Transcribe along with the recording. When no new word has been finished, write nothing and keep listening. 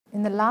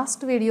In the last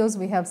videos,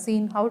 we have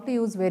seen how to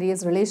use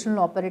various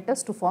relational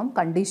operators to form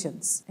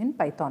conditions in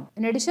Python.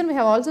 In addition, we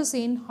have also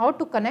seen how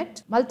to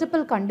connect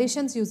multiple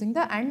conditions using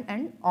the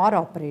and or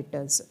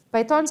operators.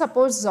 Python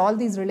supports all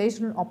these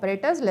relational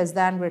operators less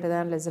than, greater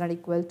than, less than or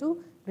equal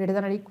to, greater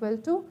than or equal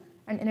to,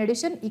 and in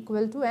addition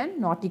equal to and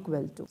not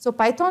equal to. So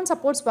Python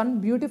supports one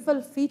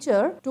beautiful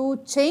feature to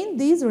chain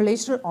these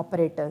relational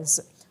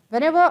operators.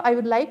 Whenever I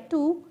would like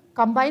to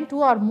combine two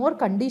or more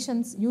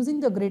conditions using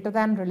the greater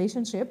than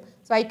relationship,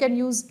 so I can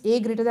use A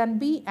greater than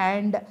B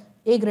and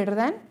A greater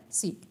than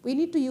C. We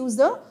need to use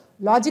the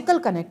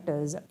logical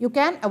connectors. You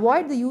can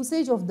avoid the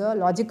usage of the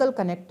logical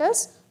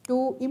connectors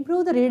to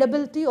improve the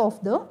readability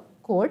of the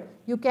code.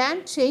 You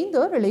can chain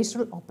the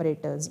relational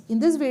operators. In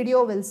this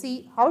video, we'll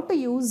see how to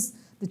use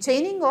the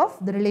chaining of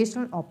the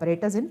relational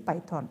operators in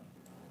Python.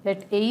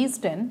 Let A is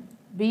 10,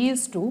 B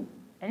is 2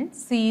 and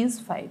C is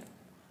 5.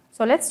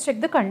 So let's check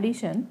the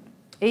condition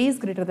A is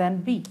greater than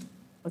B,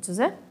 which is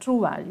a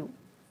true value.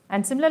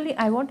 And similarly,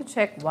 I want to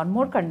check one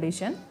more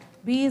condition,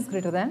 B is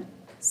greater than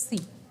C,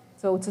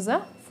 so which is a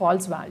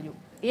false value.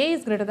 A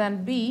is greater than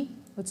B,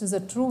 which is a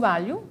true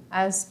value,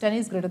 as 10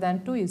 is greater than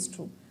 2 is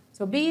true.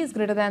 So B is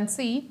greater than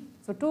C,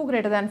 so 2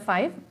 greater than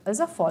 5 is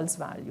a false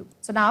value.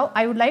 So now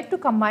I would like to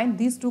combine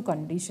these two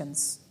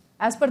conditions.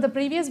 As per the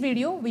previous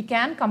video, we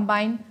can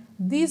combine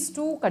these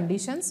two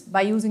conditions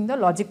by using the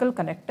logical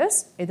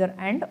connectors, either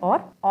AND or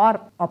OR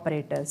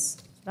operators.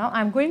 Now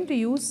I am going to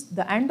use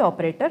the AND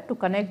operator to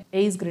connect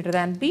A is greater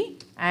than B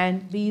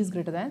and B is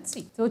greater than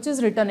C, so which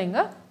is returning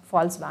a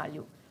false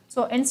value.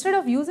 So instead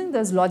of using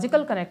this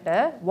logical connector,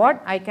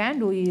 what I can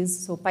do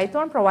is, so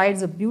Python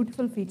provides a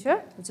beautiful feature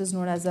which is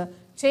known as a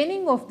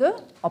chaining of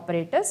the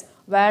operators,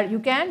 where you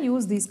can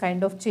use these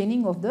kind of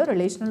chaining of the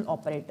relational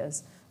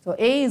operators. So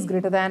A is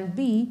greater than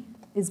B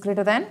is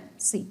greater than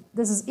C.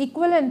 This is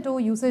equivalent to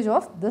usage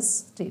of this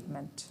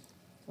statement.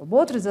 So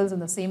both results in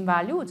the same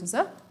value, which is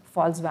a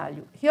false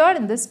value. Here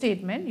in this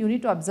statement, you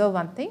need to observe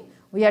one thing.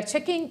 We are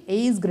checking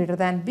A is greater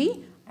than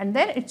B and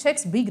then it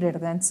checks B greater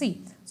than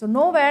C. So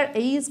nowhere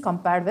A is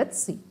compared with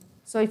C.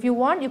 So if you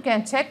want, you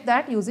can check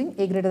that using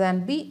A greater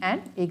than B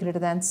and A greater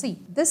than C.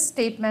 This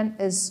statement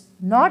is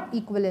not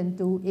equivalent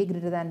to A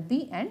greater than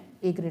B and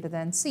A greater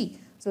than C.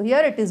 So here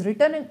it is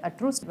returning a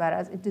true,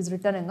 whereas it is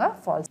returning a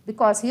false,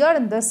 because here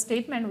in this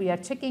statement we are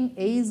checking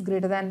A is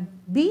greater than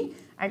B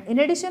and in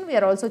addition we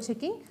are also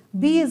checking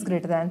B is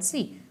greater than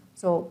C.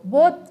 So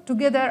both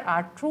together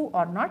are true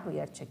or not, we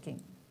are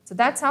checking. So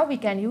that's how we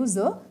can use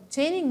the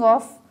chaining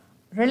of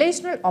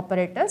relational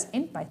operators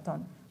in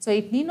Python. So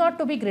it need not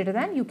to be greater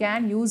than, you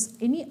can use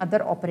any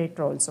other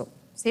operator also.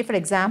 Say for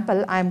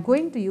example, I am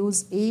going to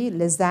use A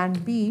less than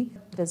B,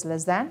 it is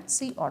less than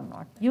C or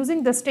not.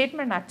 Using the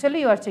statement,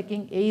 actually you are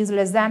checking A is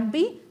less than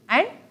B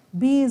and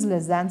B is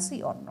less than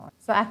C or not.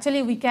 So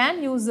actually we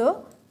can use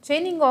the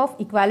chaining of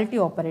equality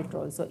operator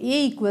also,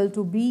 A equal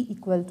to B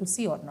equal to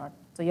C or not.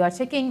 So you are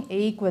checking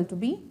A equal to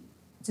B,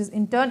 which is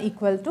in turn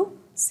equal to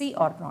C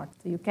or not.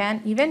 So you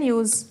can even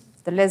use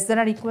the less than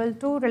or equal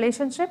to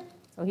relationship.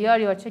 So here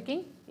you are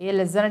checking A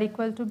less than or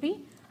equal to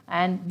B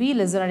and B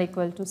less than or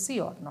equal to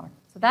C or not.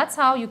 So that's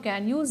how you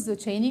can use the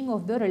chaining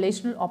of the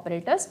relational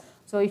operators.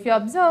 So if you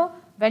observe,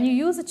 when you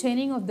use the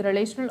chaining of the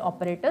relational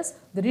operators,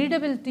 the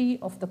readability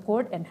of the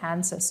code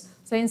enhances.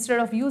 So instead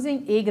of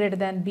using A greater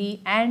than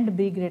B and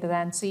B greater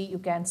than C, you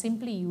can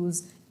simply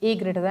use A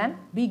greater than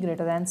B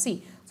greater than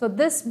C. So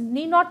this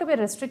need not to be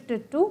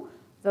restricted to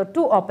the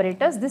two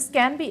operators. This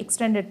can be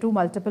extended to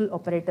multiple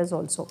operators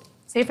also.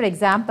 Say for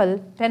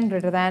example, 10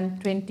 greater than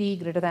 20,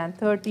 greater than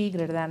 30,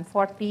 greater than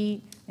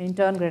 40, in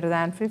turn greater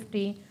than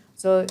 50.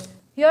 So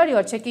here you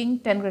are checking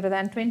 10 greater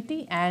than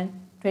 20 and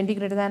 20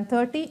 greater than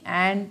 30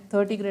 and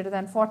 30 greater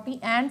than 40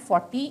 and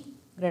 40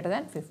 greater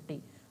than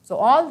 50. So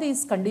all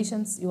these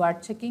conditions you are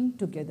checking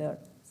together.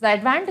 So the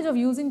advantage of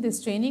using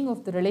this chaining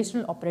of the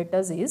relational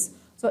operators is,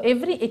 so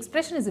every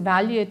expression is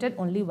evaluated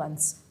only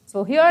once.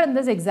 So here in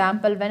this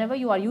example, whenever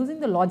you are using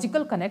the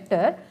logical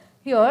connector,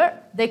 here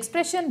the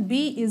expression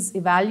B is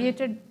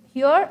evaluated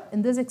here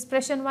in this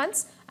expression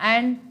once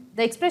and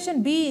the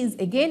expression B is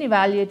again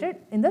evaluated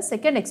in the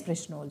second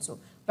expression also.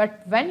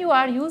 But when you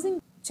are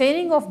using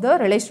chaining of the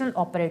relational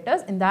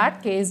operators, in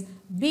that case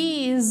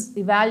B is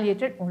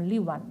evaluated only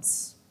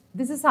once.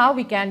 This is how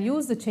we can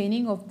use the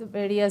chaining of the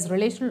various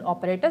relational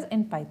operators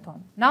in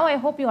Python. Now I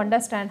hope you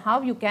understand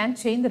how you can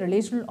chain the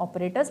relational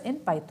operators in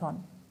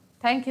Python.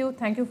 Thank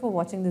you for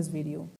watching this video.